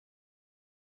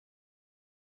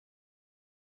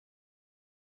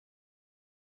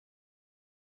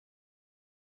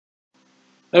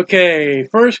Okay,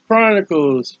 First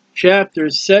Chronicles chapter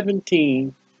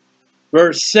 17,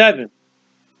 verse 7.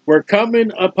 We're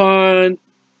coming upon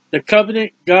the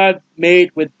covenant God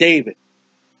made with David.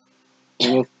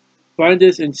 And we'll find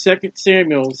this in 2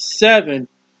 Samuel 7.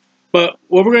 But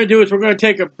what we're going to do is we're going to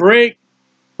take a break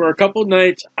for a couple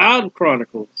nights out of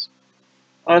Chronicles.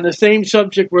 On the same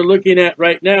subject we're looking at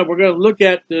right now, we're going to look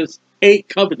at this 8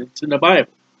 covenants in the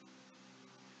Bible.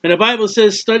 And the Bible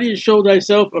says, study and show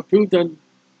thyself approved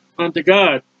unto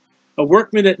God, a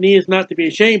workman that needs not to be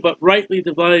ashamed, but rightly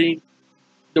dividing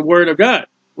the word of God,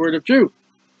 word of truth.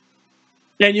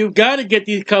 And you've got to get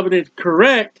these covenants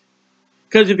correct,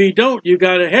 because if you don't, you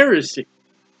got a heresy.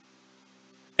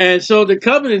 And so the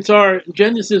covenants are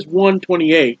Genesis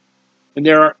 1:28, and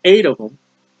there are 8 of them.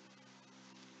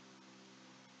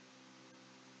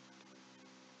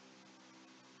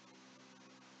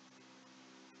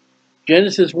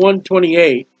 Genesis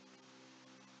 1:28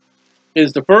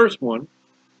 is the first one.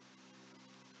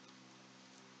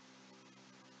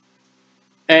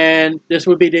 And this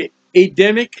would be the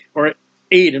Adamic, or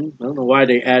Edom. I don't know why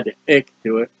they add the ick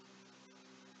to it.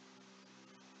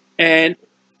 And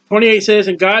 28 says,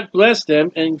 and God blessed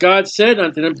them, and God said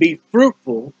unto them, be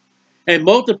fruitful, and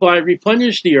multiply,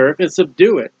 replenish the earth, and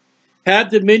subdue it. Have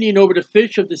dominion over the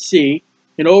fish of the sea,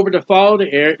 and over the fowl of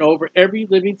the air, and over every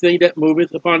living thing that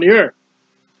moveth upon the earth.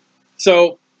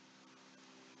 So,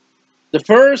 the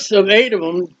first of 8 of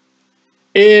them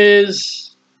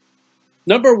is,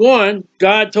 number 1,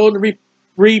 God told him to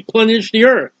replenish the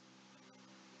earth.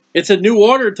 It's a new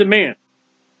order to man.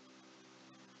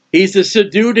 He's to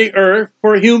subdue the earth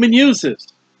for human uses.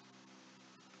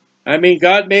 I mean,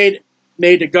 God made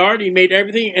the garden, he made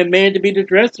everything, and man to be the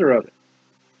dresser of it.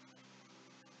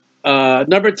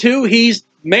 Number 2,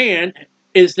 man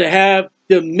is to have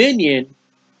dominion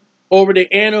over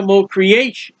the animal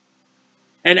creation.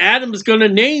 And Adam is going to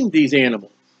name these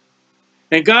animals.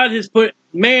 And God has put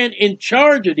man in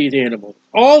charge of these animals,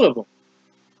 all of them.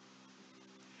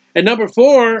 And number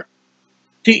 4,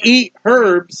 to eat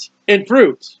herbs and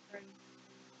fruits.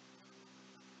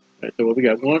 Right, so what we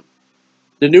got? 1,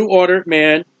 the new order,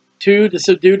 man. 2, to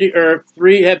subdue the earth.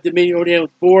 3, have dominion over the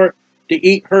animals. 4, to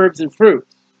eat herbs and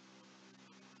fruits.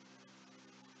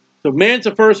 So man's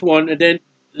the first one, and then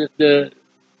the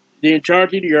in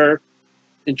charge of the earth,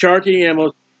 in charge of the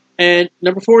animals. And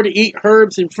number 4, to eat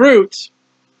herbs and fruits.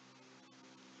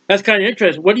 That's kind of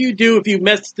interesting. What do you do if you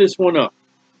mess this one up?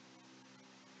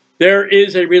 There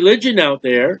is a religion out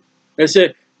there that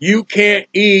said you can't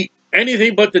eat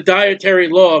anything but the dietary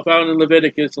law found in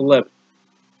Leviticus 11.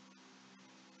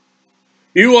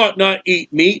 You ought not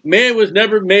eat meat. Man was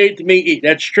never made to eat.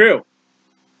 That's true.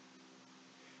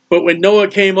 But when Noah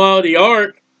came out of the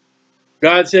ark,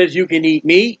 God says you can eat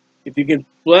meat if you can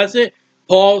bless it.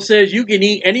 Paul says you can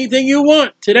eat anything you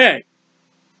want today.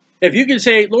 If you can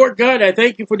say, Lord God, I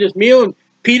thank you for this meal, and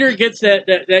Peter gets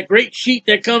that great sheet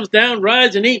that comes down,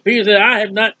 rise and eat. Peter said, I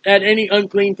have not had any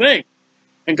unclean thing.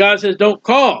 And God says, don't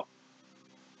call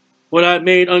what I've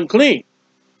made unclean.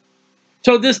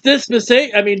 So this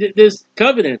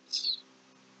covenants.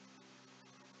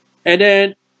 And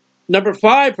then number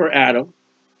 5 for Adam,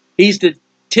 he's to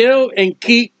till and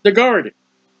keep the garden.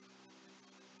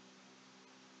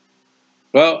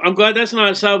 Well, I'm glad that's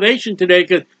not salvation today,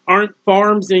 because aren't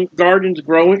farms and gardens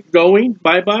going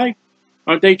bye-bye?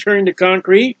 Aren't they turning to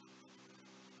concrete?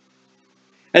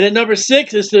 And then number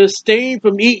 6 is to abstain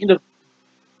from eating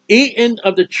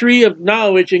of the tree of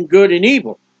knowledge and good and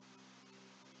evil.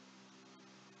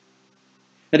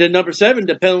 And then number 7,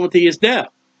 the penalty is death.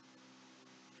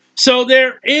 So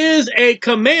there is a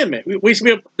commandment. We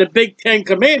speak of the big 10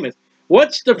 commandments.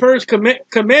 What's the first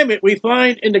commandment we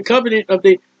find in the covenant of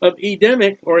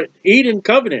Edenic, or Eden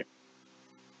covenant?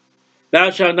 Thou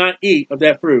shalt not eat of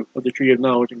that fruit of the tree of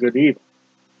knowledge and good and evil.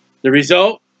 The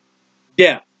result?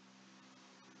 Death.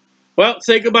 Well,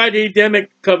 say goodbye to the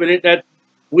Edenic covenant that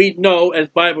we know as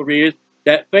Bible readers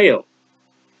that failed.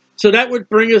 So that would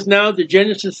bring us now to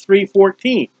Genesis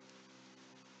 3:14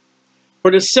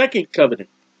 for the second covenant.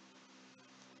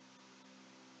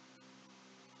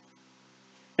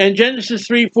 In Genesis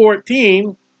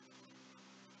 3:14,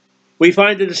 we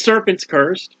find that the serpent's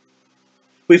cursed.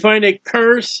 We find a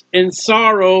curse and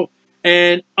sorrow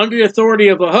and under the authority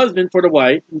of a husband for the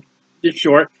wife, in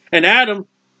short. And Adam,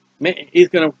 he's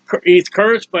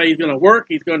cursed, but he's going to work,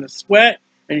 he's going to sweat,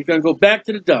 and he's going to go back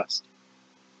to the dust.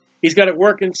 He's got to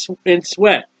work and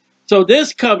sweat. So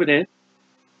this covenant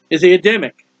is the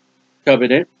Adamic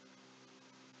covenant.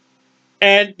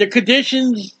 And the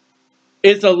conditions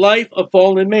is the life of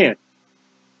fallen man.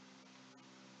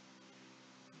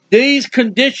 These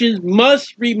conditions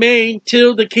must remain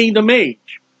till the kingdom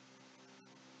age.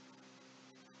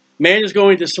 Man is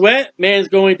going to sweat. Man is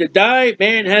going to die.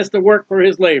 Man has to work for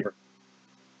his labor.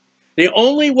 The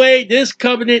only way this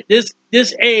covenant,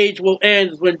 this age will end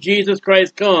is when Jesus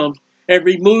Christ comes and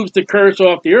removes the curse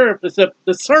off the earth, except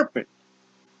the serpent.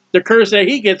 The curse that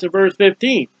he gets in verse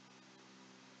 15.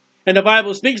 And the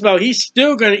Bible speaks about he's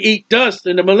still going to eat dust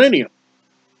in the millennium.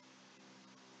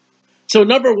 So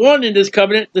number one in this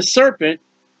covenant, the serpent,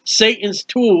 Satan's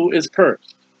tool, is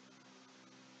cursed.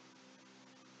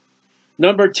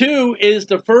 Number two is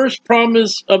the first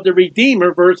promise of the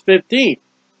Redeemer, verse 15.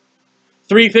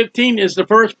 3:15 is the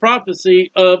first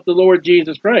prophecy of the Lord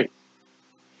Jesus Christ.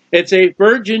 It's a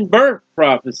virgin birth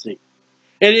prophecy.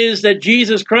 It is that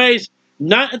Jesus Christ,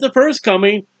 not at the first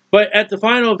coming, but at the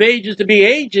final of ages to be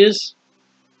ages,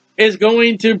 is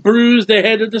going to bruise the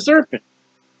head of the serpent.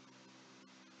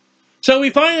 So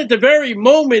we find at the very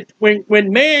moment when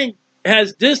man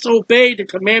has disobeyed the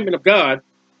commandment of God,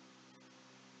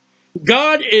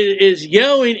 God is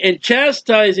yelling and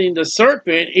chastising the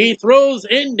serpent. He throws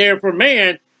in there for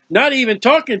man, not even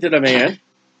talking to the man,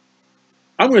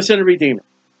 I'm going to send a Redeemer.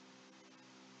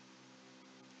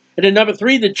 And then number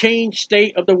three, the changed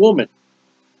state of the woman.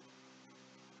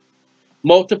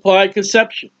 Multiplied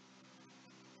conception.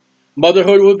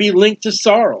 Motherhood will be linked to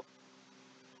sorrow.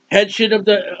 Headship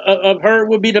of her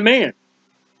will be the man.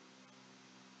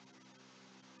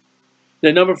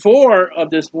 The number four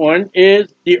of this one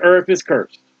is the earth is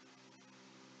cursed.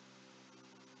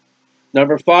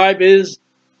 Number five is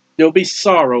there'll be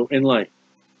sorrow in life.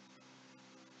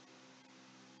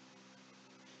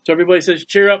 So everybody says,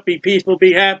 cheer up, be peaceful,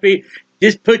 be happy.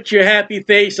 Just put your happy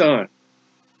face on.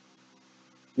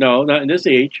 No, not in this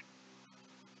age.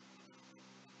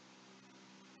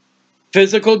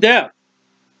 Physical death.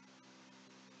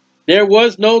 There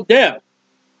was no death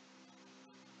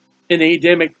in the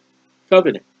Adamic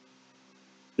covenant.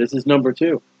 This is number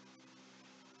two.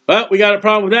 But we got a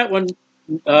problem with that one.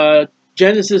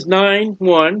 Genesis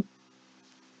 9:1.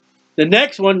 The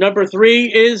next one, number three,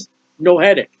 is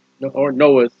Noahic, or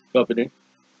Noah's covenant.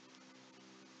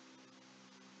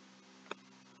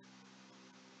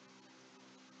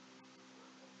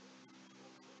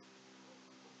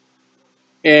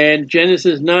 And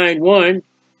Genesis 9:1,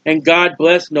 and God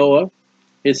blessed Noah,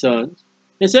 his sons,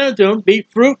 and said unto him, be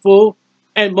fruitful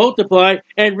and multiply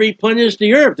and replenish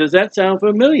the earth. Does that sound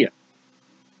familiar?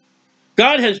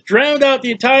 God has drowned out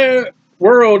the entire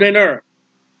world and earth,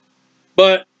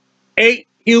 but 8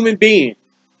 human beings,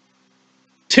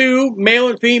 2 male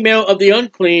and female of the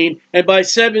unclean, and by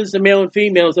 7s the male and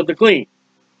females of the clean.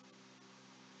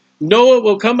 Noah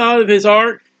will come out of his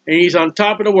ark, and he's on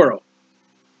top of the world.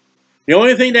 The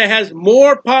only thing that has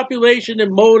more population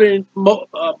than Noah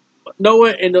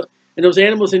and those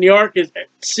animals in the ark is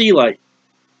sea life.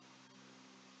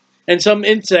 And some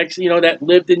insects, that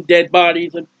lived in dead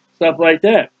bodies and stuff like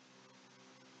that.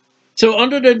 So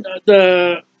under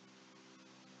the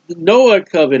Noah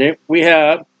covenant, we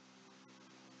have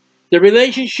the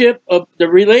relation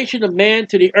of man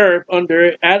to the earth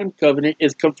under Adam covenant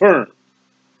is confirmed.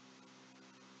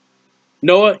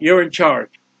 Noah, you're in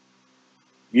charge.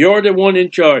 You're the one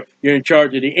in charge. You're in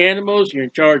charge of the animals. You're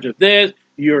in charge of this.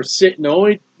 You're sitting the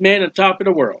only man on top of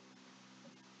the world.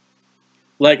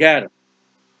 Like Adam.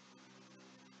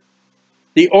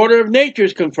 The order of nature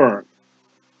is confirmed.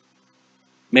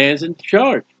 Man's in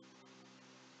charge.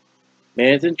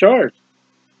 Man's in charge.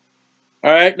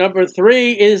 All right, number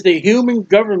 3 is the human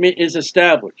government is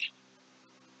established.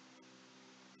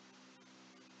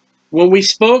 When we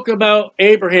spoke about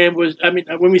Abraham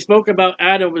when we spoke about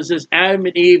Adam, was this Adam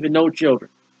and Eve and no children.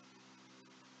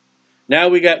 Now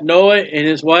we got Noah and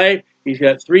his wife. He's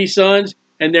got 3 sons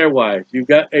and their wives. You've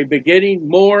got a beginning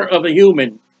more of a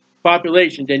human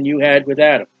population than you had with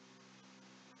Adam.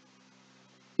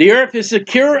 The earth is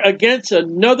secure against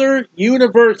another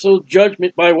universal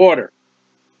judgment by water.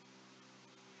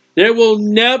 There will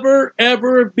never,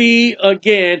 ever be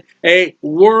again a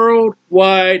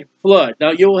worldwide flood.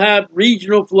 Now, you'll have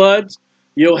regional floods.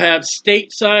 You'll have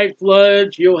stateside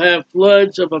floods. You'll have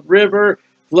floods of a river,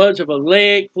 floods of a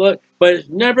lake, but it's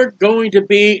never going to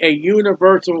be a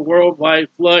universal worldwide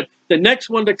flood. The next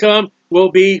one to come will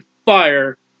be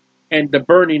fire and the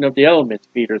burning of the elements,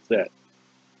 Peter said.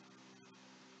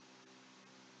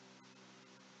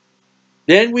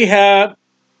 Then we have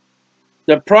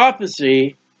the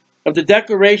prophecy of the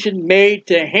declaration made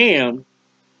to Ham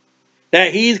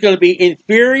that he's going to be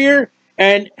inferior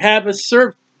and have a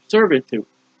servant to.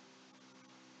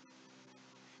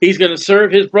 He's going to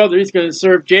serve his brother. He's going to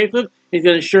serve Japheth. He's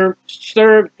going to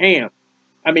serve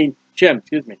Shem,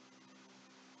 excuse me.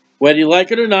 Whether you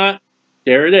like it or not,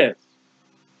 there it is.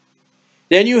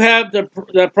 Then you have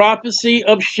the prophecy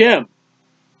of Shem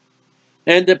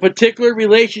and the particular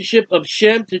relationship of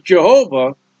Shem to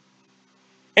Jehovah,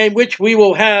 in which we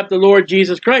will have the Lord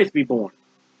Jesus Christ be born.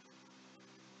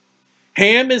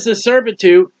 Ham is the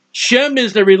servitude. Shem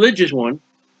is the religious one.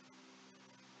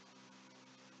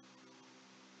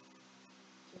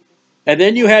 And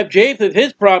then you have Japheth,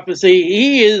 his prophecy.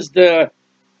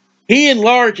 He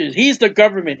enlarges. He's the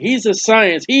government. He's the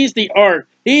science. He's the art.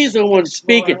 He's the one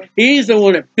speaking. He's the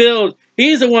one that builds.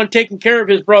 He's the one taking care of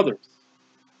his brothers.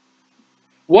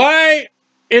 Why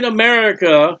in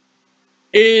America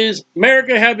is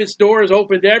America have its doors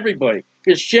open to everybody?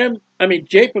 Because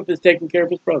Japheth is taking care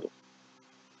of his brothers.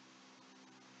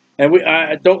 And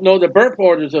I don't know the birth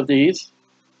orders of these,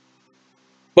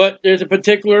 but there's a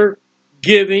particular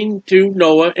giving to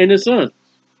Noah and his sons.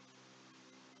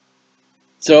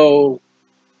 So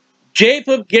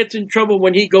Japheth gets in trouble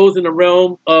when he goes in the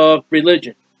realm of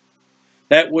religion.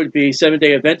 That would be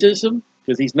Seventh-day Adventism,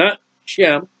 because he's not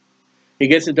Shem. He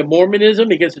gets into Mormonism.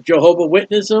 He gets into Jehovah's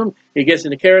Witnessism. He gets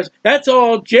into Charis. That's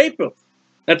all Japheth.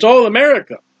 That's all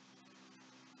America.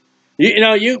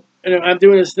 I'm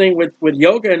doing this thing with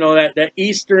yoga and all that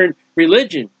Eastern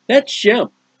religion. That's Shem.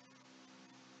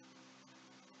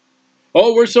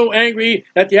 Oh, we're so angry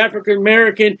that the African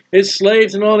American is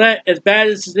slaves and all that, as bad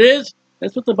as it is.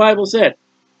 That's what the Bible said.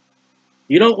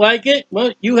 You don't like it?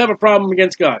 Well, you have a problem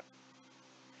against God.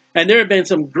 And there have been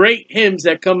some great hymns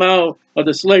that come out of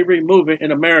the slavery movement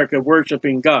in America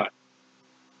worshiping God.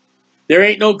 There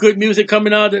ain't no good music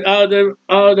coming out of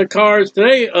the cars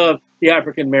today of the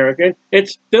African American.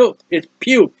 It's filth. It's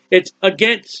puke. It's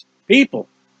against people.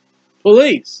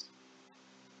 Police.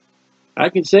 I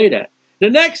can say that. The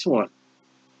next one.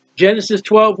 Genesis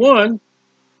 12:1,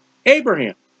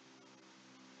 Abraham.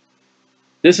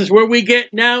 This is where we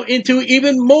get now into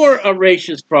even more a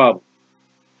racist problem.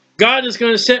 God is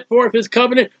going to set forth his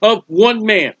covenant of one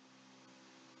man,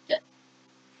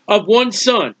 of one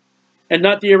son, and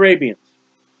not the Arabians.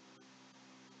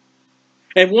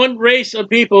 And one race of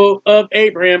people of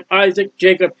Abraham, Isaac,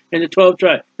 Jacob, and the 12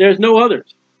 tribes. There's no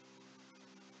others.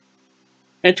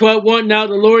 And 12:1, now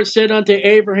the Lord said unto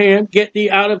Abraham, get thee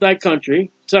out of thy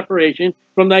country, separation,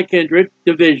 from thy kindred,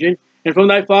 division, and from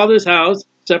thy father's house,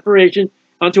 separation,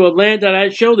 unto a land that I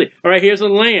show thee. All right, here's a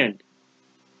land.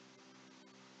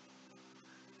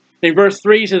 In verse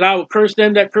 3, he says, I will curse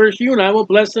them that curse you, and I will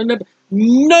bless them that...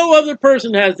 No other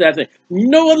person has that thing.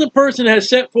 No other person has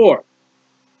set forth.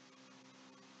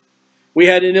 We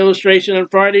had an illustration on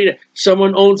Friday that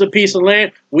someone owns a piece of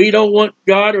land. We don't want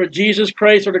God or Jesus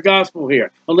Christ or the gospel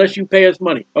here unless you pay us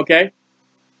money, okay?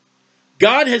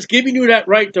 God has given you that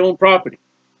right to own property.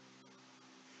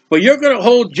 But you're going to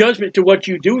hold judgment to what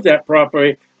you do with that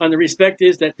property, and the respect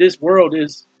is that this world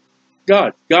is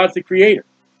God. God's the creator.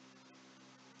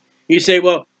 You say,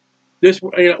 well,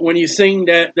 when you sing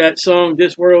that song,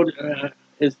 this world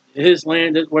is his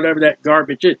land, whatever that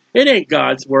garbage is, it ain't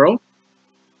God's world.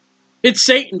 It's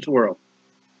Satan's world.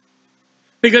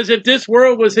 Because if this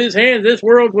world was his hand, this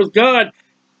world was God,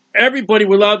 everybody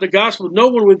would love the gospel. No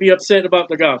one would be upset about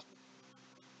the gospel.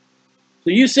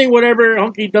 So you sing whatever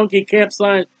hunky-dunky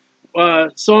campsite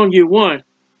song you want,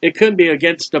 it couldn't be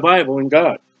against the Bible and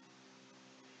God.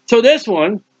 So this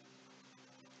one,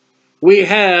 we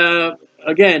have,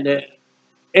 again,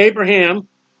 Abraham,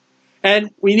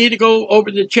 and we need to go over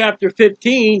to chapter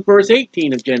 15, verse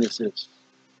 18 of Genesis,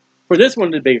 for this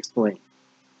one to be explained.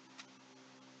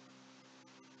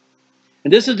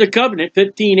 And this is the covenant,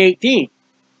 15:18.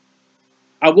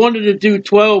 I wanted to do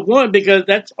 12:1 because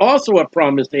that's also a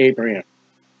promise to Abraham.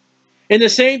 In the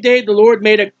same day the Lord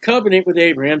made a covenant with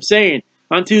Abraham, saying,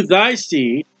 unto thy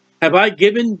seed have I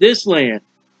given this land,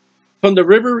 from the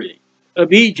river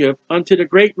of Egypt unto the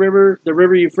great river, the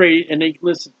river Euphrates. And they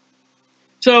listen.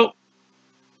 So,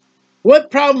 what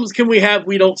problems can we have if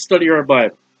we don't study our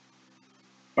Bible?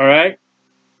 All right?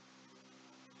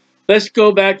 Let's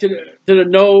go back to the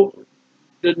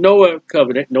Noah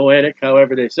covenant, Noahic,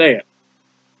 however they say it.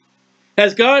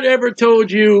 Has God ever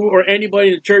told you or anybody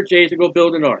in the church age to go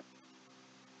build an ark?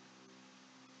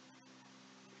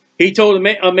 He told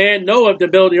a man, Noah, to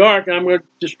build the ark, and I'm going to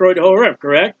destroy the whole earth,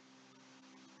 correct?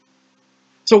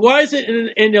 So why is it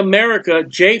in America,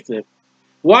 Japheth,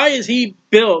 why is he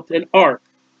built an ark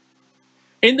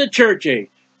in the church age?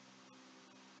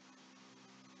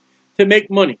 To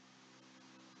make money.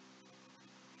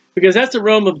 Because that's the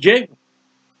realm of Japheth.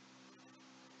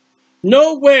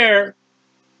 Nowhere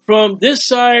from this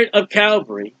side of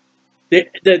Calvary,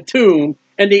 the tomb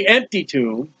and the empty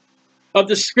tomb, of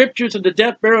the scriptures of the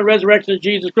death, burial, and resurrection of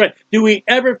Jesus Christ, do we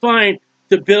ever find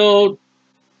to build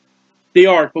the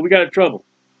ark? But we got in trouble.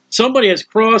 Somebody has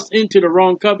crossed into the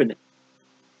wrong covenant.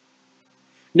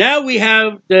 Now we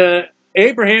have the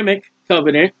Abrahamic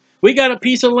covenant. We got a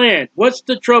piece of land. What's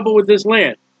the trouble with this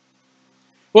land?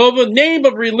 Well, the name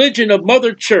of religion of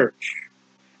Mother Church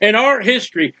in our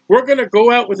history, we're going to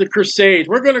go out with the Crusades.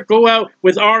 We're going to go out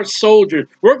with our soldiers.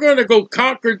 We're going to go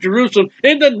conquer Jerusalem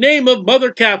in the name of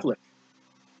Mother Catholic.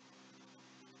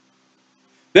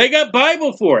 They got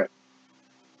Bible for it.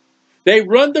 They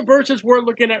run the verses we're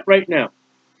looking at right now.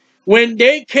 When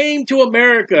they came to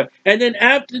America, and then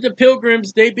after the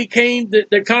Pilgrims, they became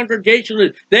the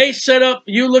Congregationalists. They set up,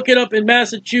 you look it up in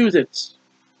Massachusetts,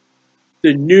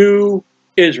 the New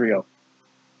Israel.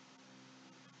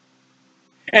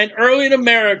 And early in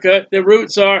America, the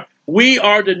roots are, we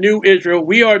are the new Israel.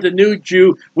 We are the new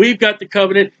Jew. We've got the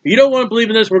covenant. You don't want to believe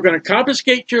in this. We're going to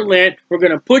confiscate your land. We're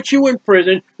going to put you in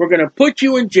prison. We're going to put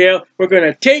you in jail. We're going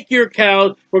to take your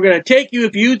cows. We're going to take you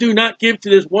if you do not give to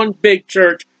this one big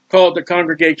church called the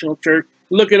Congregational Church.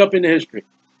 Look it up in the history.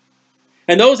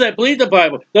 And those that believe the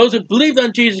Bible, those who believed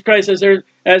on Jesus Christ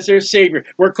as their Savior,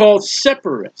 were called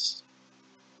separatists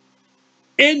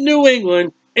in New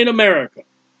England, in America.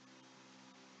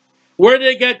 Where did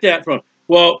they get that from?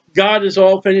 Well, God is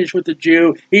all finished with the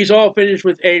Jew. He's all finished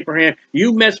with Abraham.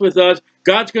 You mess with us,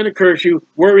 God's going to curse you.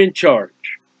 We're in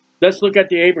charge. Let's look at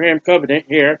the Abraham covenant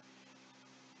here.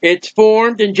 It's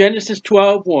formed in Genesis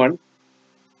 12:1.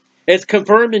 It's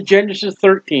confirmed in Genesis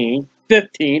 13,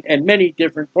 15, and many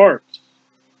different parts.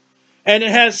 And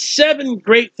it has 7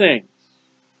 great things.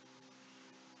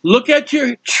 Look at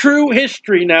your true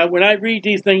history now when I read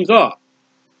these things off.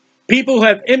 People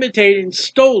have imitated and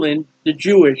stolen the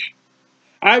Jewish.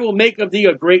 I will make of thee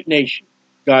a great nation,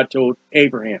 God told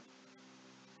Abraham.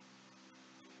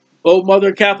 Old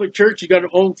Mother Catholic Church, she's got her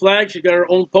own flag, she's got her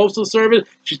own postal service,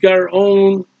 she's got her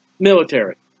own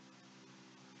military.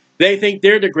 They think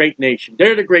they're the great nation.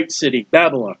 They're the great city,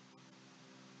 Babylon.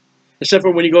 Except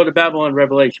for when you go to Babylon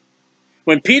Revelation.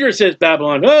 When Peter says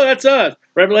Babylon, oh, that's us.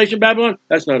 Revelation Babylon,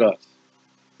 that's not us.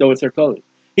 Though it's their colors.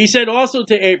 He said also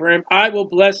to Abraham, I will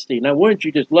bless thee. Now, wouldn't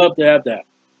you just love to have that?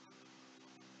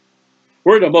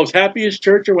 We're the most happiest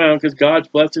church around because God's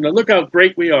blessing us. Look how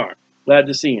great we are. Glad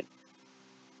to see him.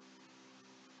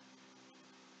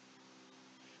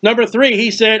 Number 3, he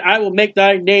said, I will make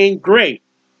thy name great.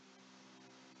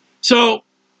 So,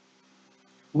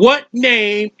 what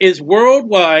name is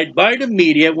worldwide by the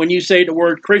media when you say the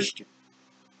word Christian?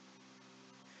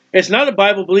 It's not a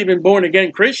Bible-believing,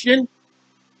 born-again Christian.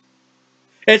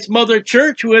 It's Mother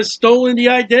Church who has stolen the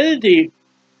identity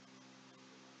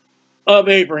of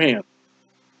Abraham.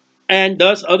 And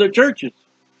thus other churches.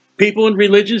 People in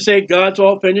religion say God's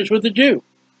all finished with the Jew.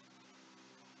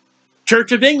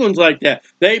 Church of England's like that.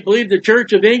 They believe the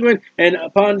Church of England, and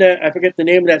upon that, I forget the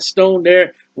name of that stone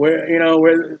there, where, you know,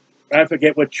 where, I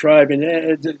forget what tribe, and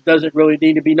it doesn't really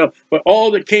need to be known. But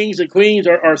all the kings and queens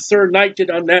are sir-knighted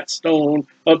on that stone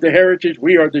of the heritage.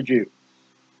 We are the Jew.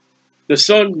 The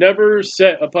sun never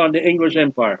set upon the English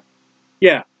Empire.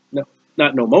 Yeah, no,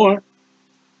 not no more.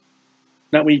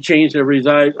 Not when you change the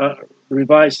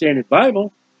Revised Standard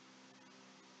Bible.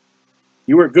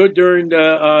 You were good during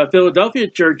the Philadelphia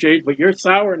church age, but you're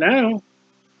sour now.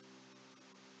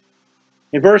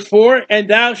 In verse 4, and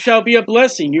thou shalt be a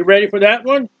blessing. You ready for that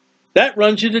one? That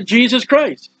runs you to Jesus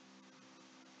Christ.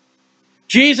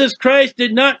 Jesus Christ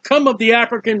did not come of the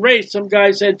African race, some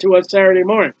guy said to us Saturday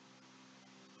morning.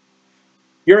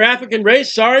 You're African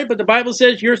race, sorry, but the Bible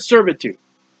says you're servitude.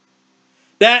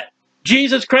 That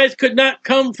Jesus Christ could not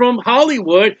come from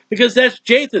Hollywood because that's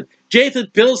Japheth.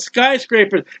 Japheth builds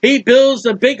skyscrapers. He builds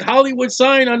a big Hollywood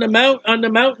sign on the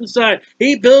mountainside.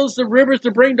 He builds the rivers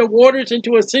to bring the waters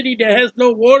into a city that has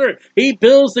no water. He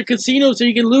builds the casinos so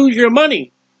you can lose your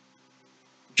money.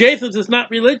 Japheth is not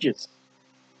religious.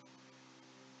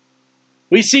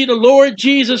 We see the Lord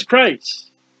Jesus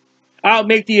Christ. I'll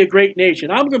make thee a great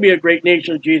nation. I'm going to be a great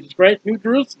nation of Jesus Christ, New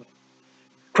Jerusalem.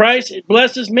 Christ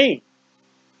blesses me.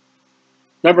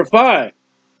 Number 5,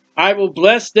 I will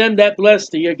bless them that bless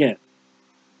thee again.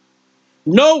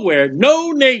 Nowhere,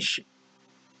 no nation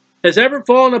has ever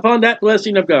fallen upon that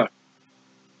blessing of God.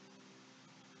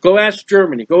 Go ask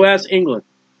Germany. Go ask England.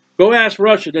 Go ask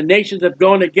Russia. The nations have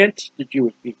gone against the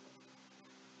Jewish people.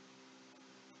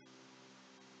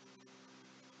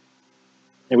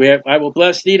 And we have, I will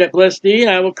bless thee that bless thee, and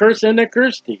I will curse them that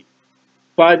curse thee.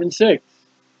 5 and 6.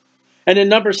 And in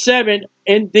number 7,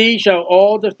 in thee shall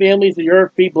all the families of the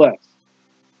earth be blessed.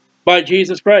 By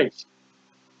Jesus Christ.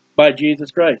 By Jesus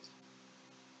Christ.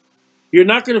 You're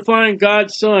not going to find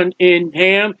God's son in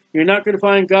Ham. You're not going to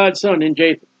find God's son in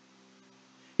Japheth.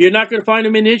 You're not going to find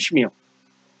him in Ishmael.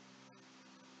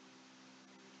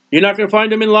 You're not going to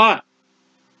find them in Lot.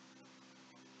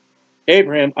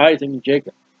 Abraham, Isaac, and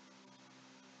Jacob.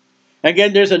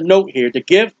 Again, there's a note here. The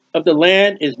gift of the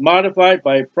land is modified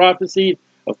by prophecy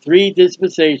of 3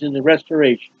 dispensations and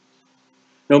restoration.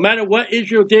 No matter what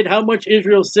Israel did, how much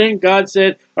Israel sinned, God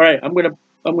said, all right, I'm going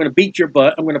to beat your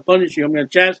butt. I'm going to punish you. I'm going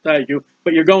to chastise you,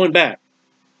 but you're going back.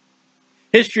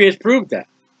 History has proved that.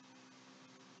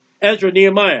 Ezra,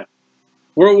 Nehemiah,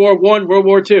 World War I, World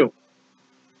War II.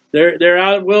 They're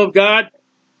out of the will of God.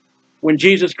 When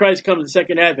Jesus Christ comes in the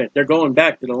second advent, they're going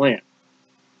back to the land.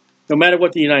 No matter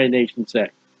what the United Nations say.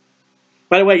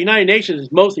 By the way, United Nations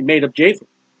is mostly made of Japheth.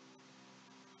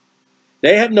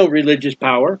 They have no religious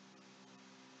power.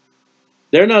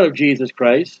 They're not of Jesus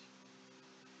Christ.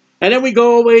 And then we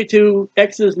go all the way to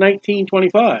Exodus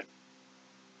 19:25.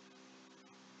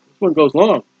 This one goes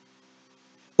long.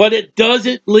 But it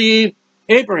doesn't leave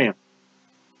Abraham.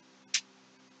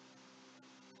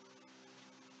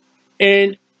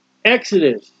 In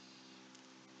Exodus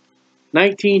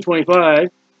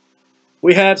 19:25,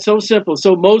 we have so simple.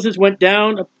 So Moses went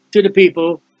down to the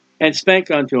people and spake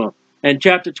unto them. And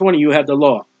chapter 20, you have the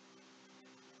law.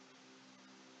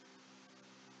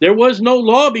 There was no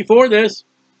law before this.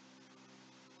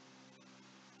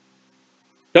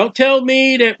 Don't tell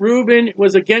me that Reuben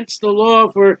was against the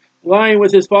law for lying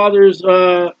with his father's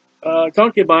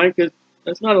concubine, because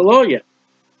that's not a law yet.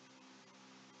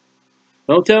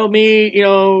 Don't tell me,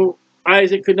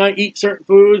 Isaac could not eat certain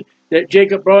foods that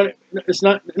Jacob brought. It's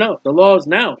not. No, the law is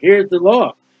now. Here's the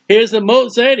law. Here's the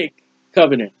Mosaic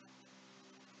covenant.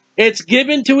 It's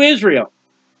given to Israel.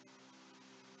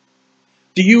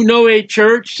 Do you know a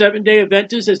church, Seventh-day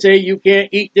Adventists, that say you can't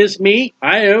eat this meat?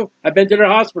 I do. I've been to their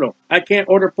hospital. I can't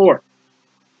order pork.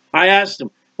 I asked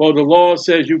them, well, the law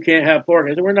says you can't have pork. I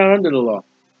said, we're not under the law.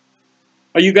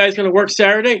 Are you guys going to work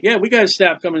Saturday? Yeah, we got a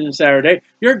staff coming in Saturday.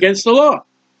 You're against the law.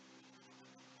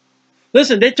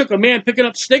 Listen, they took a man picking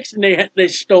up sticks and they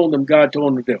stoned him. God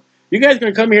told them to do. You guys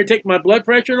going to come here and take my blood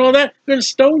pressure and all that? They're going to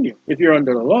stone you if you're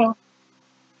under the law.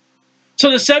 So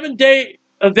the Seventh-day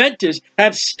Adventists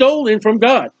have stolen from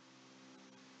God.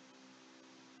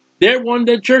 They're one of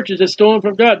the churches that's stolen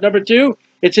from God. Number 2,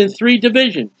 it's in 3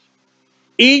 divisions,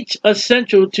 each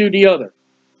essential to the other.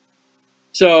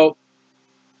 So,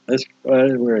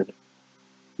 where is it?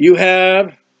 You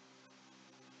have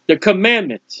the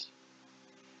commandments,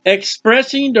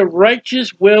 expressing the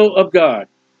righteous will of God.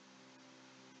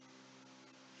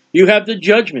 You have the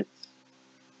judgments,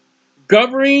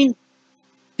 governing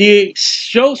the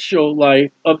social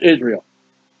life of Israel.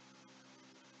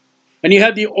 And you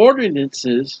have the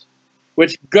ordinances,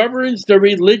 which governs the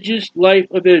religious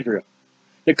life of Israel.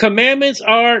 The commandments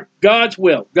are God's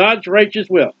will, God's righteous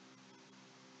will.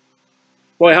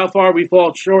 Boy, how far we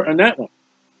fall short on that one.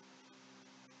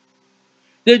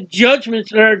 The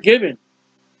judgments that are given,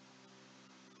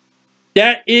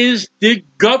 that is the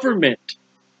government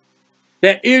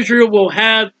that Israel will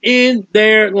have in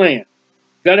their land.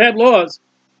 Got to have laws.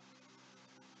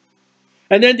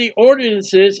 And then the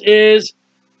ordinances is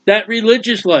that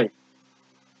religious life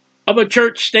of a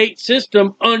church-state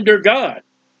system under God.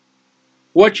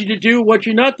 What you to do, what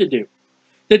you not to do.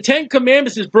 The 10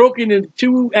 Commandments is broken into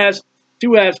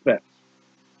two aspects.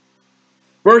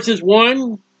 Verses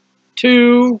 1,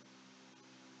 2,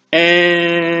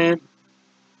 and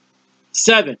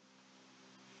 7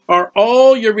 are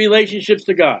all your relationships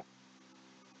to God.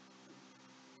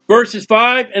 Verses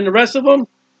 5 and the rest of them,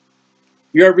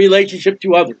 your relationship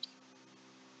to others.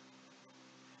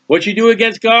 What you do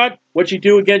against God, what you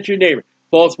do against your neighbor.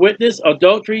 False witness,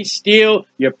 adultery, steal,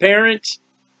 your parents,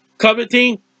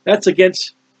 coveting, that's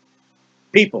against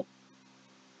people.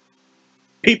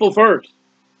 People first.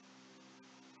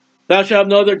 Thou shalt have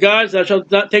no other gods. Thou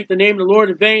shalt not take the name of the Lord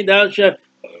in vain. Thou shalt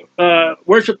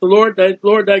worship the Lord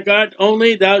thy God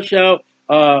only. Thou shalt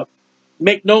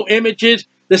make no images.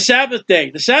 The Sabbath day.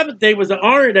 The Sabbath day was an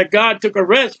honor that God took a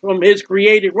rest from his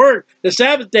created word. The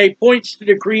Sabbath day points to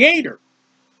the Creator.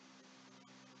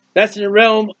 That's in the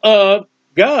realm of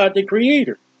God, the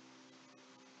Creator.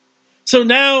 So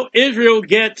now Israel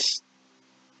gets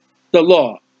the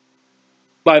law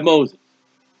by Moses.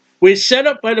 We set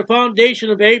up by the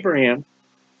foundation of Abraham.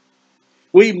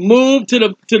 We move to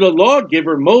the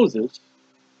lawgiver Moses.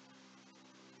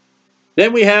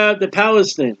 Then we have the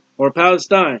Palestine or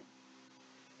Palestine.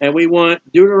 And we want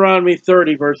Deuteronomy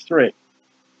 30 verse 3.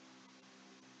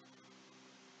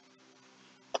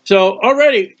 So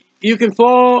already you can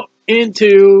fall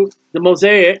into the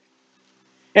Mosaic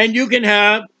and you can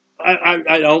have,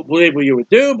 I don't believe what you would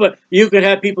do, but you could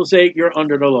have people say you're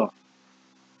under the law.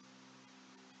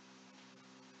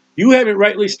 You haven't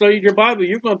rightly studied your Bible.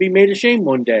 You're going to be made ashamed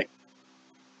one day.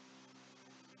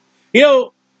 You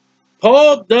know,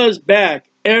 Paul does back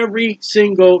every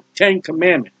single 10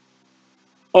 commandments,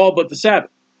 all but the Sabbath.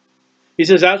 He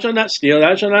says, thou shalt not steal,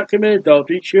 thou shalt not commit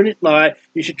adultery, you shouldn't lie,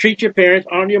 you should treat your parents,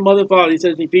 honor your mother and father. He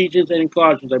says in Ephesians and in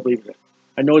Colossians, I believe it.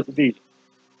 I know it's Ephesians.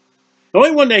 The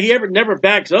only one that he ever never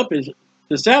backs up is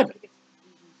the Sabbath.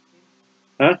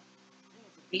 Huh?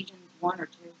 Ephesians 1 or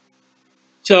 2.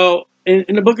 So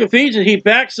in the book of Ephesians, he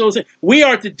backs those. We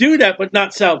are to do that, but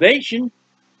not salvation.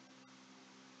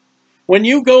 When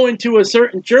you go into a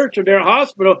certain church or their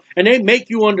hospital and they make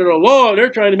you under the law,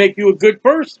 they're trying to make you a good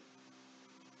person.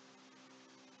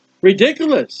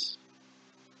 Ridiculous.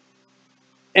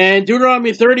 And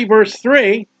Deuteronomy 30 verse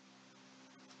 3,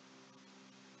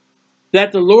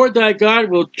 that the Lord thy God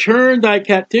will turn thy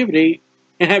captivity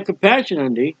and have compassion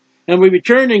on thee, and will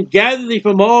return and gather thee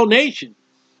from all nations,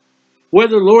 where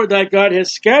the Lord thy God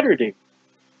has scattered thee.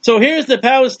 So here's the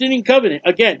Palestinian covenant.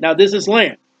 Again, now this is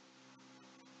land.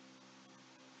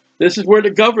 This is where the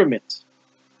government.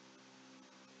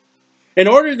 In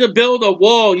order to build a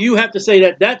wall, you have to say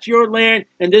that that's your land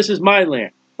and this is my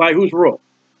land. By whose rule?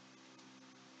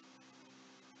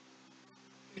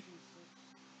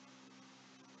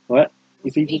 What?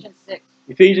 Ephesians 6.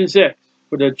 Ephesians 6.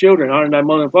 For the children, honor thy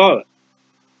mother and father.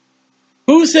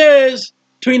 Who says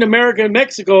between America and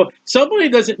Mexico, somebody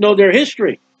doesn't know their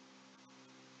history?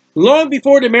 Long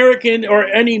before the American or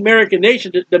any American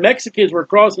nation, the Mexicans were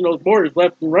crossing those borders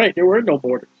left and right. There were no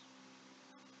borders.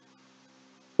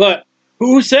 But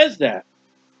who says that?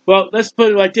 Well, let's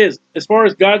put it like this. As far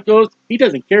as God goes, he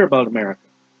doesn't care about America.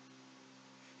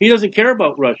 He doesn't care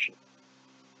about Russia.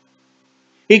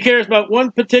 He cares about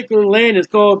one particular land. It's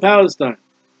called Palestine,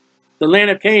 the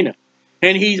land of Canaan.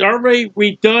 And he's already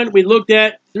redone, we looked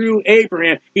at through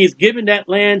Abraham. He's given that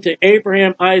land to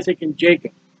Abraham, Isaac, and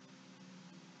Jacob.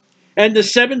 And the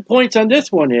 7 points on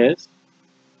this one is,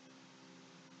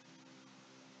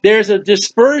 there's a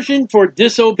dispersion for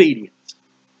disobedience.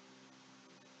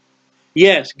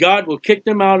 Yes, God will kick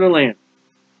them out of the land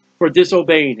for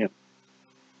disobeying him.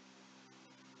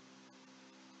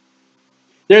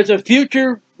 There's a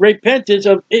future repentance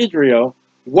of Israel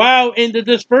while in the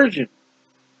dispersion.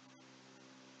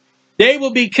 They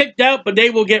will be kicked out, but they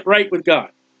will get right with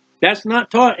God. That's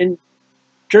not taught in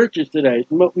churches today,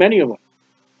 many of them.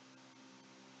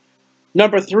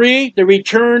 Number 3, the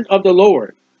return of the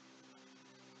Lord.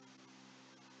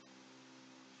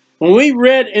 When we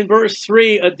read in verse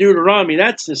 3 of Deuteronomy,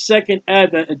 that's the second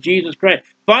advent of Jesus Christ,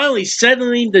 finally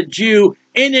settling the Jew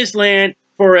in his land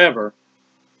forever.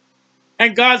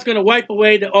 And God's going to wipe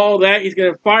away all that. He's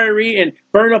going to fiery and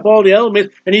burn up all the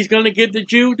elements, and he's going to give the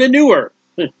Jew the new earth,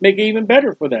 make it even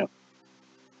better for them.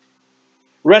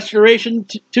 Restoration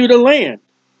to the land.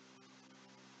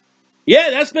 Yeah,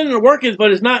 that's been in the workings,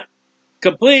 but it's not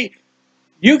complete.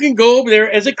 You can go over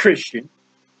there as a Christian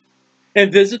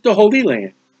and visit the Holy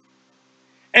Land.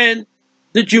 And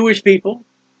the Jewish people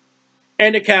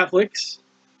and the Catholics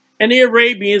and the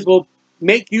Arabians will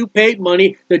make you pay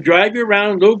money to drive you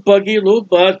around a little buggy, a little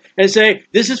bus, and say,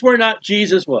 this is where not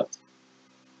Jesus was.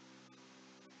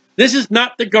 This is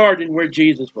not the garden where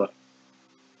Jesus was.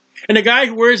 And the guy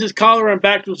who wears his collar on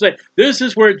back will say, this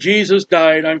is where Jesus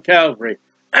died on Calvary.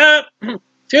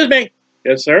 Excuse me.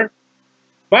 Yes, sir.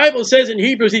 Bible says in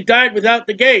Hebrews he died without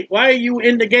the gate. Why are you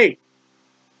in the gate?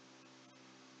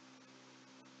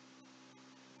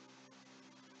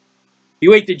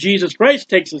 You wait till Jesus Christ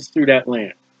takes us through that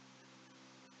land.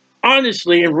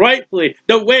 Honestly and rightfully,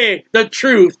 the way, the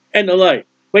truth, and the light.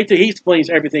 Wait till he explains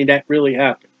everything that really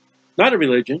happened. Not a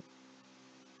religion.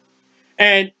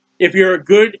 And if you're a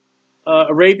good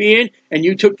Arabian and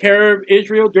you took care of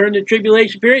Israel during the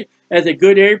tribulation period, as a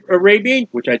good Arabian,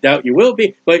 which I doubt you will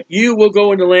be, but you will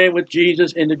go in the land with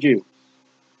Jesus and the Jews.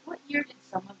 What year did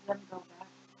some of them go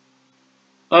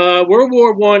back? World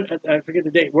War I forget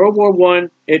the date. World War I,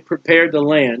 it prepared the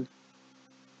land.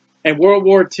 And World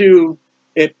War II,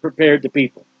 it prepared the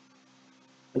people.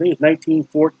 I think it's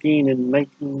 1914 and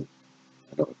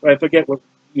I forget what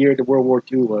year the World War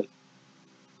II was.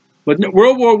 But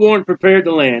World War I prepared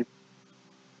the land.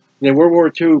 And then World War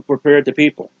II prepared the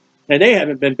people. And they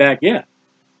haven't been back yet.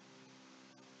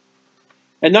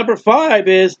 And number 5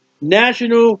 is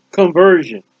national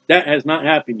conversion. That has not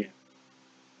happened yet.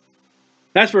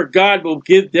 That's where God will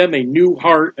give them a new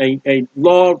heart, a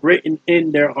law written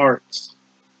in their hearts.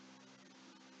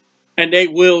 And they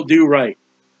will do right,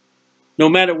 no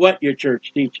matter what your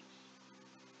church teaches.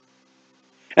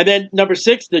 And then number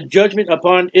 6, the judgment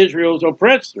upon Israel's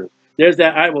oppressors. There's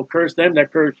that I will curse them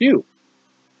that curse you.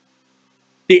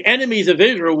 The enemies of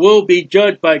Israel will be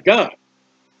judged by God.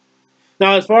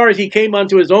 Now, as far as he came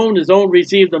unto his own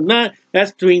received them not.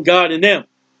 That's between God and them.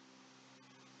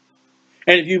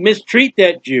 And if you mistreat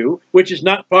that Jew, which is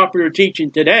not popular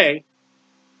teaching today,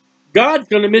 God's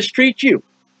going to mistreat you.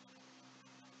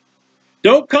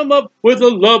 Don't come up with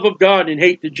the love of God and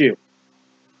hate the Jew.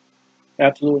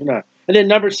 Absolutely not. And then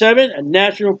number 7, a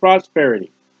national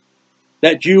prosperity.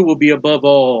 That Jew will be above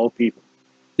all people.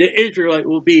 The Israelite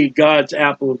will be God's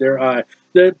apple of their eye.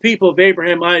 The people of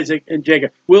Abraham, Isaac, and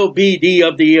Jacob will be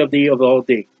of all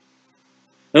thee.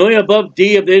 And only above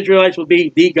thee of the Israelites will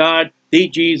be the God, the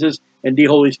Jesus, and the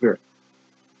Holy Spirit.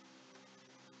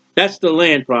 That's the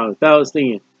land promise,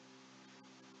 Palestinian.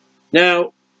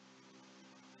 Now,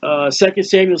 2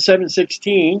 Samuel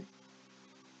 7:16.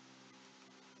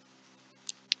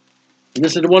 And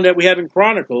this is the one that we have in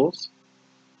Chronicles.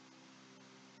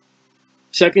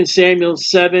 2 Samuel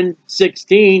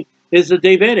 7:16 is the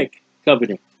Davidic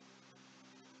covenant.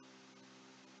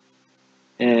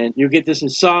 And you get this in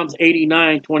Psalms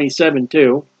 89:27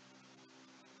 too.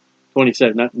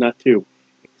 27, not 2.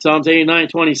 Psalms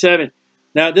 89:27.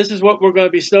 Now this is what we're going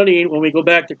to be studying when we go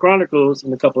back to Chronicles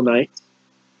in a couple nights.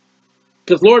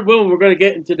 Because Lord willing, we're going to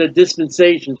get into the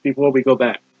dispensations before we go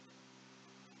back.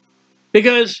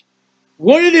 Because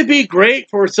wouldn't it be great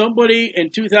for somebody in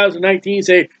 2019 to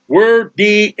say, we're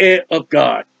the it of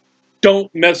God.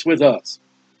 Don't mess with us.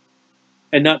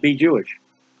 And not be Jewish.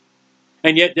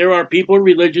 And yet there are people in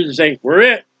religions that say, we're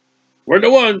it. We're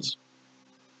the ones.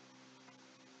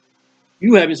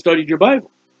 You haven't studied your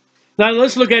Bible. Now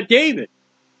let's look at David.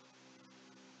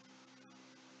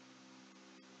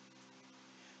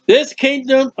 This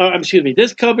kingdom,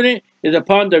 this covenant is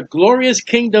upon the glorious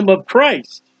kingdom of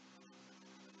Christ,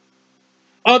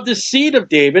 of the seed of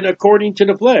David according to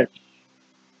the flesh.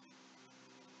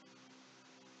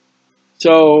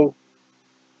 So,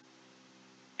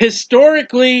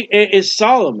 historically, it is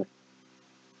Solomon.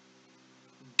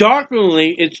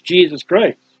 Doctrinally, it's Jesus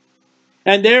Christ.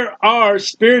 And there are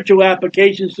spiritual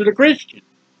applications to the Christian.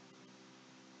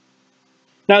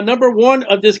 Now, number 1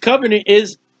 of this covenant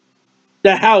is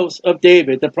the house of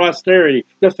David, the posterity,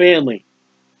 the family.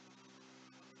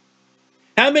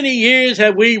 How many years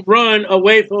have we run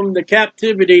away from the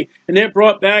captivity and they're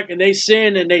brought back and they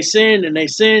sin and they sin and they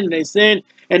sin and they sin,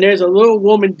 and there's a little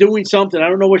woman doing something. I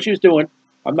don't know what she was doing.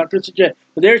 I'm not going to suggest.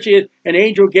 But there she is. And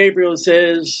angel Gabriel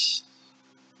says,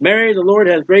 Mary, the Lord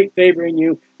has great favor in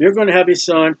you. You're going to have a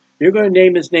son. You're going to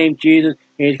name his name Jesus,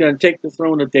 and he's going to take the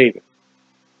throne of David.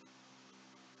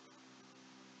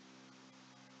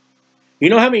 You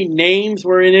know how many names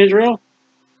were in Israel?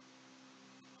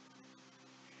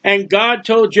 And God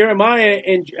told Jeremiah,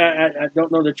 and I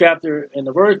don't know the chapter and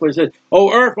the verse, but it says,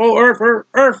 oh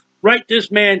earth, write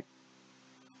this man,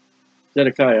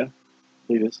 Zedekiah, I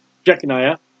believe it's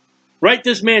Jeconiah, write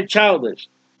this man childless,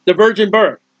 the virgin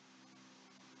birth.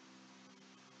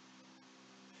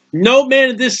 No man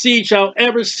of this seed shall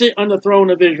ever sit on the throne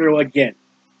of Israel again.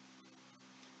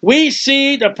 We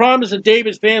see the promise of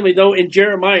David's family, though, in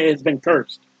Jeremiah has been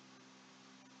cursed.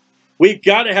 We've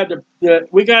got to have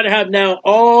we got to have now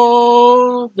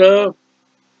all the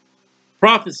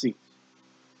prophecies.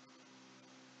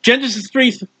 Genesis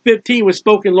 3:15 was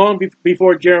spoken long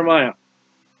before Jeremiah.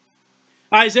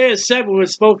 Isaiah 7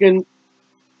 was spoken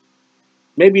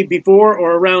maybe before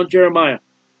or around Jeremiah.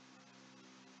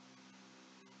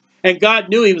 And God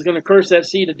knew he was going to curse that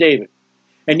seed of David.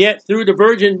 And yet, through the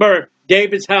virgin birth,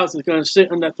 David's house is going to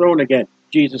sit on that throne again,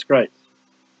 Jesus Christ.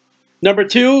 Number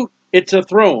 2, it's a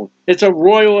throne. It's a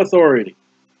royal authority.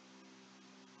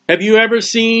 Have you ever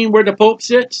seen where the Pope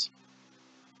sits?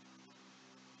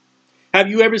 Have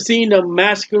you ever seen the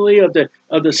masculinity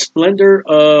of the splendor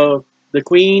of the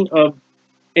Queen of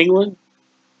England,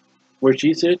 where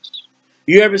she sits?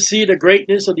 You ever see the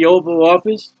greatness of the Oval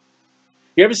Office?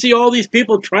 You ever see all these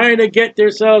people trying to get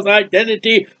themselves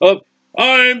identity of,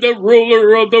 I'm the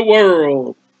ruler of the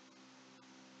world?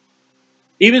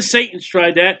 Even Satan's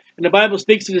tried that, and the Bible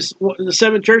speaks to the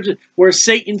 7 churches where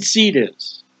Satan's seat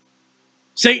is.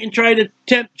 Satan tried to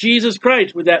tempt Jesus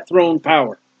Christ with that throne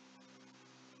power.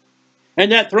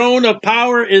 And that throne of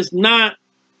power is not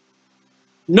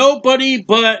nobody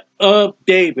but of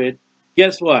David.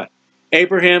 Guess what?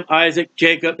 Abraham, Isaac,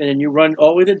 Jacob, and then you run all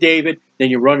the way to David, then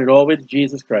you run it all the way to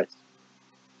Jesus Christ.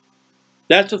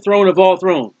 That's the throne of all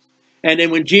thrones. And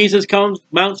then when Jesus comes,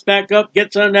 mounts back up,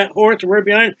 gets on that horse, and we're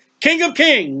behind, King of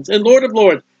Kings and Lord of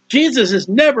Lords. Jesus is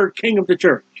never king of the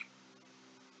church.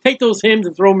 Take those hymns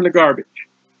and throw them in the garbage.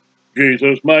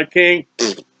 Jesus, my king.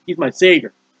 He's my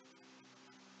savior.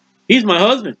 He's my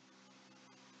husband.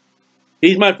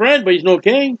 He's my friend, but he's no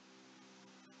king.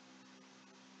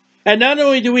 And not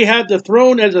only do we have the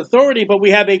throne as authority, but we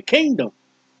have a kingdom.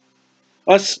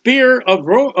 A sphere of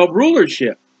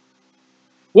rulership.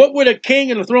 What would a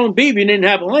king and a throne be if he didn't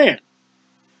have a land?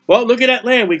 Well, look at that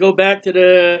land. We go back to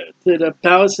the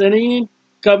Palestinian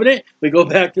covenant. We go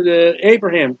back to the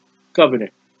Abraham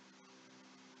covenant.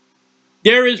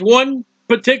 There is one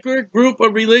particular group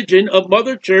of religion of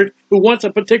Mother Church who wants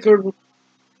a particular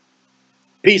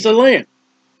piece of land.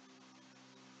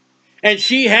 And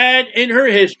she had in her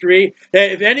history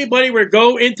that if anybody were to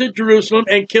go into Jerusalem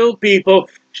and kill people,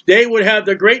 they would have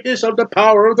the greatness of the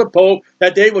power of the Pope,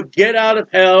 that they would get out of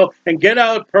hell and get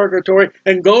out of purgatory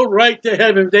and go right to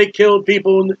heaven if they killed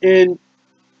people in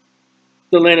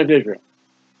the land of Israel.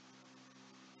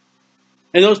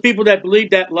 And those people that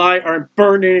believe that lie are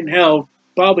burning in hell,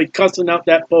 probably cussing out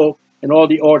that Pope and all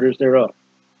the orders thereof.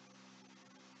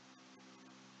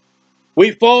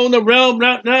 We fall in the realm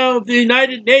now of the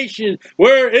United Nations,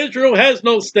 where Israel has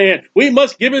no stand. We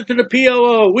must give it to the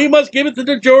PLO. We must give it to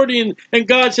the Jordan. And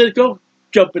God says, go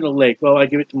jump in the lake while I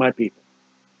give it to my people.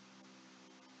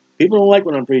 People don't like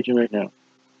what I'm preaching right now.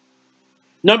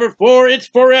 Number 4, it's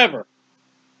forever.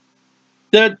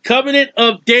 The covenant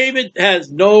of David has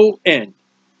no end.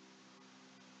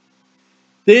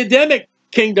 The Adamic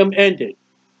kingdom ended.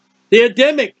 The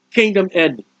Adamic kingdom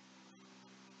ended.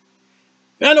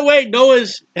 By the way,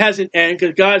 Noah's has an end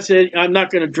because God said, I'm not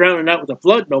going to drown it out with a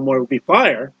flood no more. It will be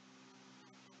fire.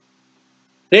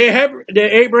 The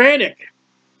Abrahamic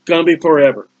going to be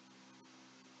forever.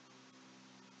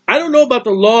 I don't know about the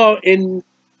law in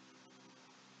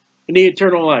the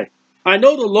eternal life. I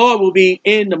know the law will be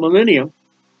in the millennium,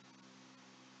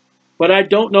 but I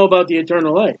don't know about the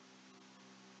eternal life.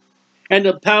 And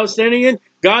the Palestinian,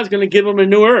 God's going to give them a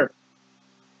new earth.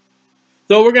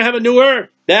 So we're going to have a new earth.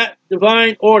 That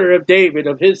divine order of David,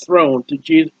 of his throne, to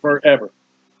Jesus forever.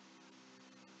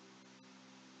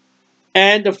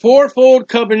 And the fourfold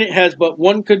covenant has but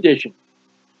one condition.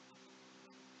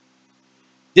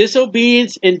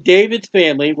 Disobedience in David's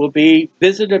family will be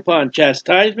visited upon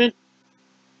chastisement,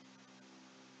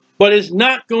 but is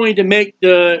not going to make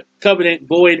the covenant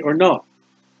void or null.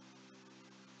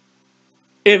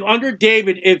 If under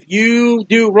David, if you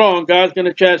do wrong, God's going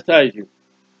to chastise you.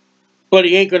 But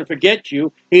he ain't going to forget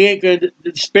you. He ain't going to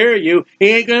spare you. He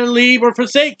ain't going to leave or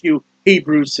forsake you,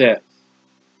 Hebrews says.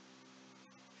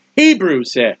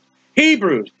 Hebrews said.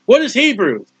 Hebrews. What is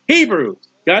Hebrews? Hebrews.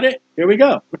 Got it? Here we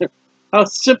go. How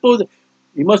simple.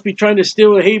 You must be trying to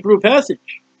steal a Hebrew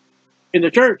passage in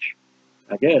the church.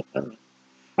 I guess. I don't know.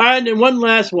 And then one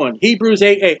last one. Hebrews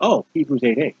 8:8. Oh, Hebrews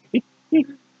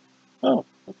 8:8. Oh,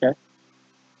 okay.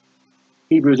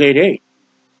 Hebrews 8:8.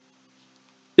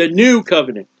 The new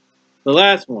covenant. The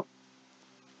last one.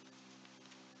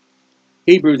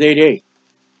 Hebrews 8:8.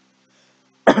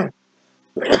 Do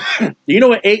you know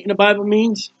what 8 in the Bible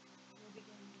means?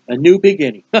 A new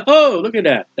beginning. Oh, look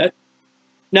at that.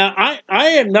 Now, I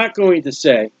am not going to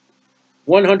say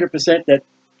 100% that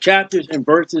chapters and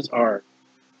verses are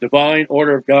divine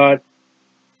order of God.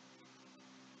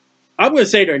 I'm going to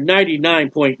say they're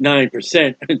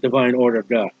 99.9% divine order of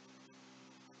God.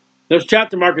 Those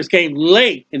chapter markers came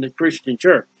late in the Christian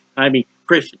church. I mean,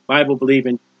 Christian,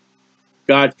 Bible-believing,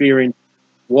 God-fearing,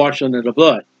 washed under the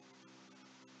blood.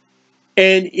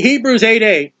 In Hebrews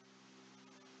 8:8,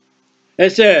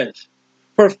 it says,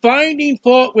 for finding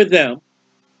fault with them,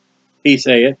 he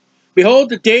saith, behold,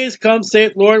 the days come,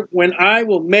 saith Lord, when I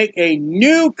will make a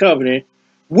new covenant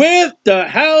with the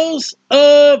house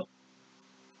of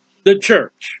the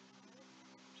church.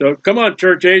 So come on,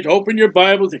 church age, open your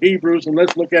Bibles to Hebrews and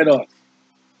let's look at us.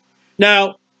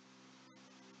 Now,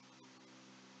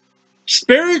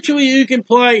 spiritually, you can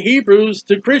apply Hebrews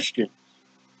to Christians.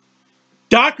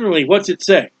 Doctrinally, what's it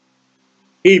say?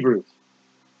 Hebrews.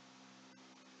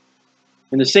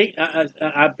 And the Satan,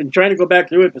 I've been trying to go back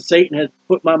through it, but Satan has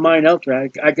put my mind elsewhere.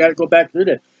 I got to go back through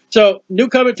this. So, new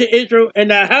covenant to Israel and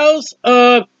the house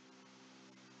of.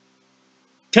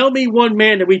 Tell me one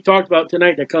man that we talked about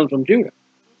tonight that comes from Judah.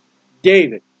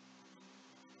 David.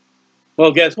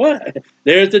 Well, guess what?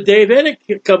 There's the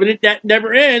Davidic covenant that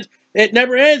never ends. It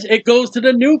never ends. It goes to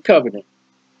the new covenant.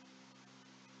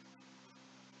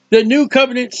 The new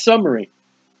covenant summary.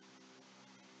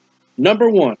 Number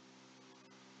 1.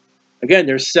 Again,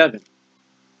 there's 7.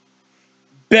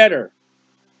 Better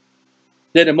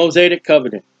than the Mosaic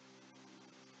covenant.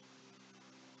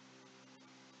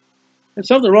 There's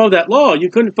something wrong with that law.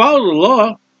 You couldn't follow the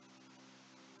law.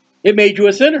 It made you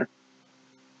a sinner.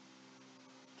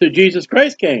 So Jesus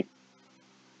Christ came.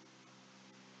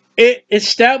 It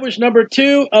established, number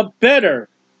 2, a better,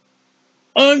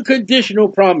 unconditional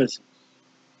promise.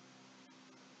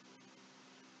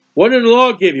 What did the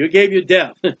law give you? It gave you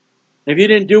death. If you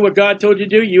didn't do what God told you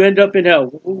to do, you end up in hell.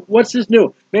 What's this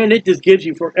new? Man, it just gives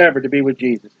you forever to be with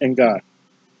Jesus and God.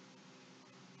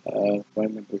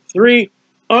 Point number 3.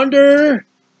 Under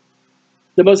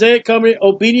the Mosaic covenant,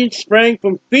 obedience sprang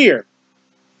from fear.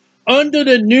 Under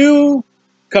the new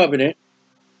covenant,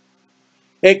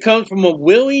 it comes from a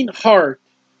willing heart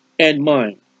and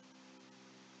mind.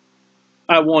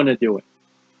 I want to do it.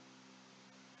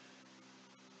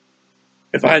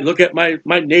 If I look at my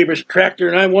neighbor's tractor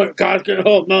and I want God's going to,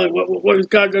 oh no, what is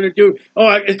God going to do? Oh,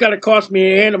 it's got to cost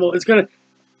me an animal. It's going to,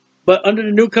 but under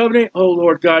the new covenant, oh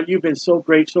Lord God, you've been so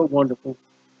great, so wonderful.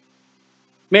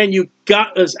 Man, you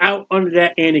got us out under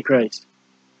that Antichrist.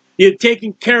 You've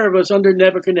taken care of us under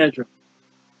Nebuchadnezzar.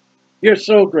 You're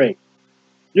so great.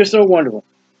 You're so wonderful.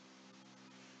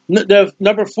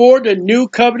 Number 4, the new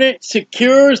covenant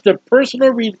secures the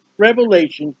personal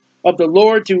revelation of the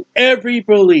Lord to every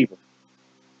believer.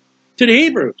 To the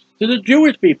Hebrews, to the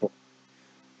Jewish people.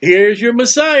 Here's your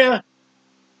Messiah.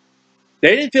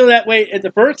 They didn't feel that way at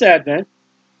the first Advent.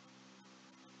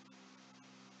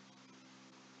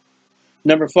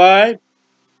 Number 5,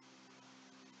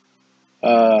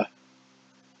 the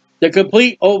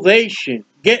complete ovation.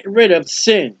 Get rid of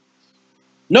sin.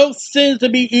 No sins to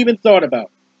be even thought about.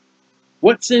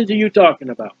 What sins are you talking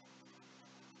about?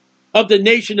 Of the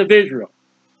nation of Israel.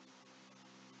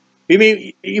 You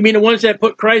mean the ones that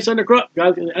put Christ on the cross?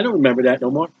 God, I don't remember that no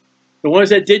more. The ones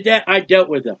that did that, I dealt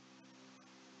with them.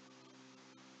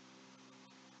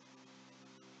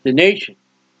 The nation.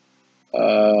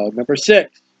 Number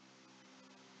 6.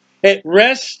 It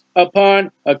rests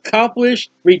upon accomplished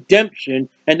redemption,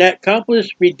 and that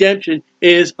accomplished redemption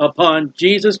is upon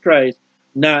Jesus Christ,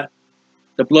 not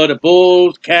the blood of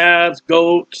bulls, calves,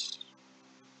 goats,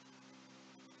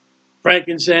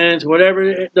 frankincense,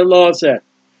 whatever the law said.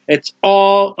 It's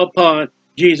all upon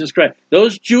Jesus Christ.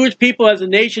 Those Jewish people as a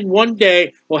nation one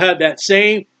day will have that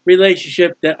same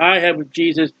relationship that I have with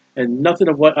Jesus and nothing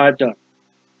of what I've done.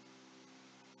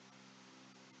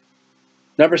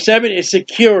 Number 7 is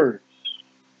secure.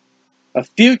 A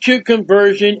future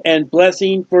conversion and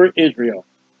blessing for Israel.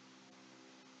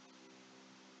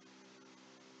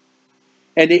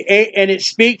 And it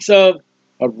speaks of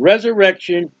a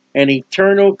resurrection and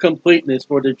eternal completeness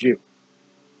for the Jew.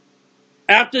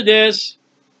 After this,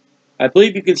 I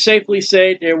believe you can safely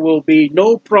say there will be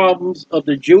no problems of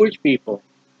the Jewish people,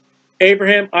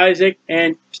 Abraham, Isaac,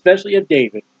 and especially of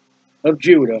David, of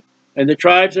Judah, and the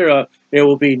tribes thereof. There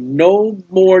will be no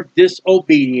more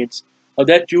disobedience of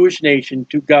that Jewish nation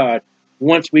to God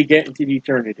once we get into the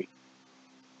eternity.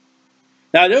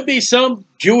 Now, there'll be some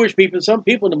Jewish people, some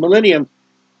people in the millennium,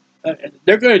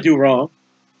 they're going to do wrong.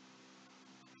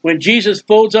 When Jesus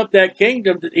folds up that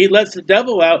kingdom, he lets the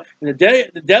devil out, and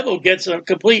the devil gets a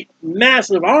complete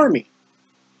massive army.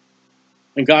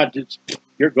 And God just,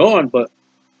 you're gone. But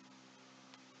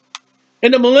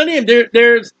in the millennium,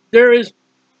 there is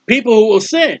people who will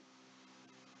sin.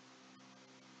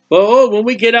 But when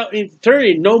we get out in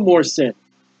eternity, no more sin.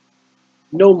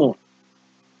 No more.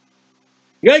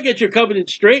 You got to get your covenant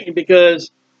straightened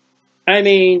because, I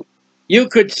mean, you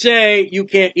could say you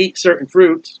can't eat certain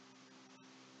fruits.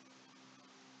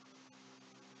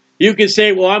 You can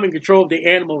say, well, I'm in control of the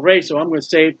animal race, so I'm going to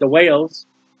save the whales.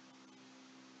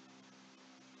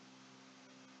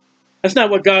 That's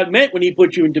not what God meant when he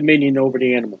put you in dominion over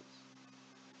the animals.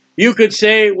 You could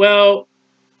say, well,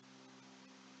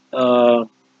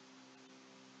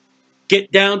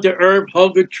 get down to earth,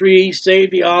 hug a tree, save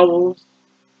the owls.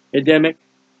 Edenic.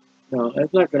 No,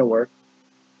 that's not going to work.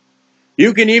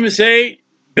 You can even say,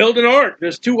 build an ark.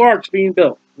 There's 2 arks being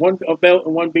built. One built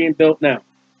and one being built now.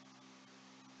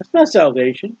 That's not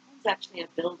salvation. One's actually a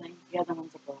building. The other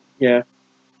one's a building. Yeah.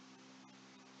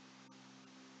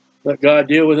 Let God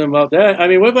deal with him about that. I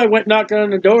mean, what if I went knocking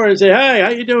on the door and say, "Hi, how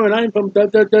you doing? I'm from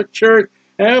the church,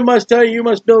 and I must tell you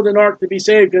must build an ark to be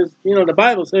saved because, you know, the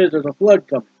Bible says there's a flood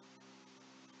coming."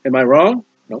 Am I wrong?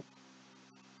 No.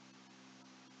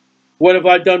 What have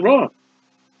I done wrong?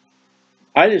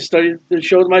 I just studied to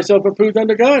show myself approved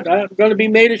unto God. I'm going to be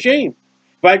made ashamed.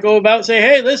 If I go about and say,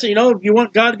 hey, listen, you know, if you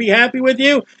want God to be happy with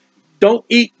you, don't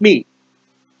eat meat.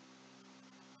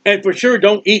 And for sure,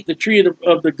 don't eat the tree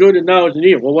of the good and knowledge and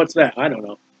evil. Well, what's that? I don't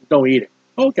know. Don't eat it.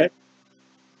 Okay.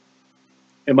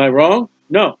 Am I wrong?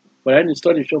 No. But I didn't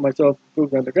study to show myself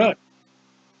approved unto God.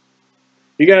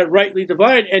 You got to rightly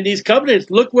divide. And these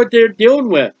covenants, look what they're dealing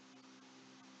with.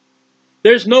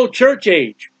 There's no church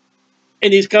age in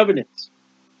these covenants.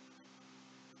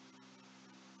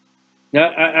 Now,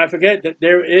 I forget that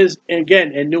there is,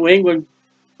 again, in New England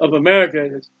of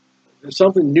America, there's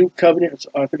something, new covenant,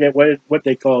 I forget what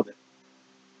they called it.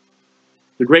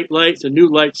 The Great Lights, the New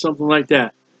Lights, something like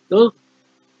that. Those,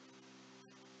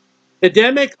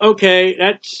 Adamic, okay,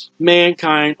 that's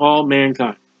mankind, all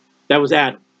mankind. That was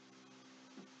Adam.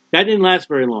 That didn't last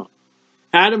very long.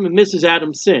 Adam and Mrs.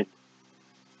 Adam sinned.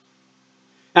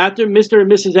 After Mr.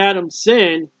 and Mrs. Adam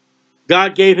sinned,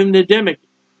 God gave him the Adamic.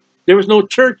 There was no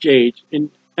church age in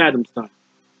Adam's time.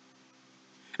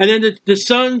 And then the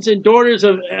sons and daughters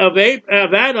of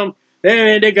Adam,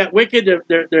 they got wicked.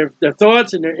 Their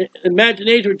thoughts and their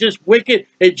imagination were just wicked.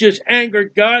 It just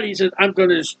angered God. He says, I'm going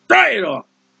to destroy it all.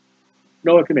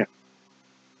 Noah, come here.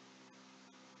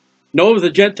 Noah was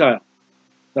a Gentile.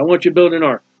 I want you to build an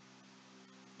ark.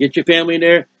 Get your family in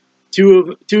there.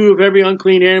 Two of every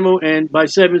unclean animal, and by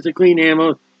 7 is a clean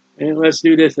animal. And let's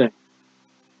do this thing.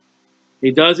 He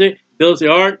does it, builds the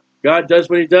ark. God does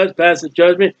what he does, passes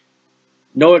judgment.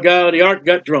 Noah got out of the ark,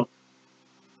 got drunk.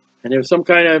 And there was some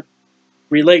kind of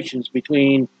relations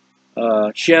between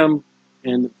Shem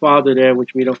and the father there,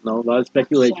 which we don't know. A lot of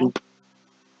speculation.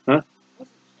 Huh?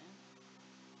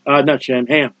 Not Shem,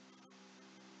 Ham.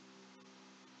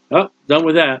 Oh, done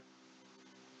with that.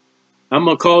 I'm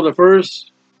going to call the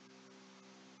first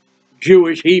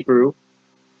Jewish Hebrew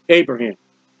Abraham.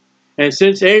 And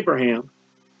since Abraham,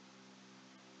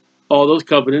 all those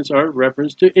covenants are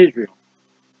reference to Israel.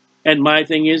 And my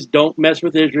thing is, don't mess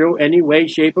with Israel any way,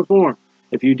 shape, or form.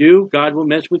 If you do, God will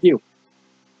mess with you.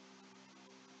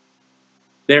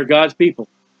 They're God's people.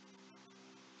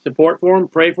 Support for them,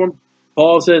 pray for them.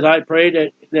 Paul says, I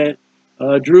pray that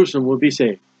Jerusalem will be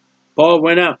saved. Paul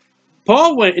went out.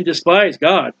 Paul went and despised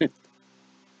God.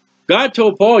 God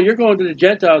told Paul, you're going to the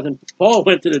Gentiles, and Paul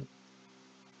went to the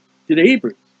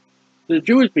Hebrews, to the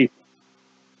Jewish people.